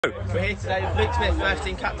We're here today with Luke Smith, first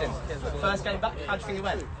team captain. First game back, how do you think it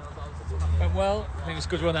went? Went well. I think it was a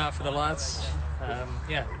good run out for the lads.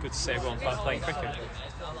 Yeah, good to see everyone back playing cricket.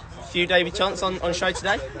 A few Davy Chance on show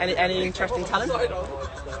today. Any interesting talent?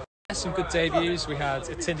 Some good debuts. We had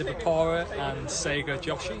Atinder Bapara and Sega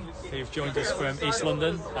Joshi, who've joined us from East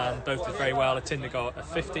London, and both did very well. Atinder got a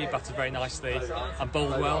 50, batted very nicely, and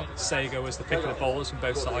bowled well. Sega was the pick of the bowlers from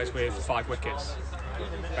both sides with 5 wickets.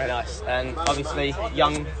 Very nice. And obviously,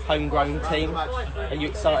 young, homegrown team. Are you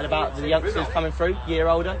excited about the youngsters coming through? Year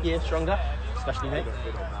older, year stronger, especially me.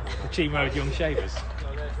 The Cheam Road Young Shavers.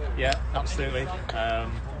 Yeah, absolutely. I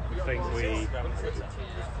think we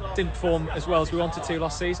didn't perform as well as we wanted to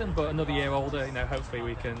last season, but another year older, hopefully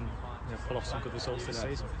we can pull off some good results this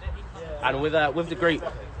season. And with the group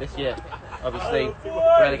this year, obviously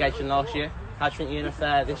relegation last year, how do you think you're going to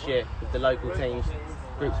fare this year with the local teams,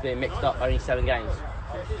 groups being mixed up, only 7 games?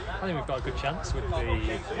 I think we've got a good chance with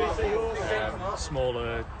the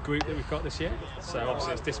smaller group that we've got this year. So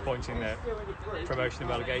obviously it's disappointing that promotion and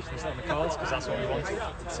relegation is not on the cards, because that's what we wanted.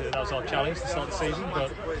 That was our challenge to start the season.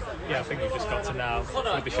 But yeah, I think we've just got to now,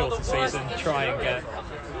 with the shortened season, try and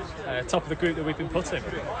get top of the group that we've been put in.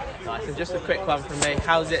 Nice. And just a quick one from me.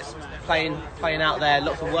 How's it playing out there?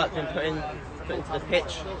 Lots of work been put into the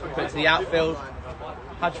pitch, put into the outfield.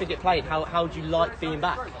 How do you think it played? How do you like being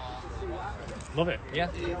back? Love it, yeah.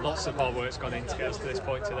 Lots of hard work's gone in to get us to this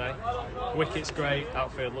point today. Wicket's great,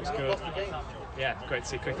 outfield looks good. Yeah, great to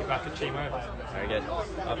see cricket back at Cheam Road. Very good.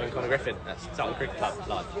 I've been Conor Griffin, that's Sutton Cricket Club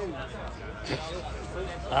live.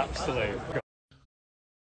 Absolute.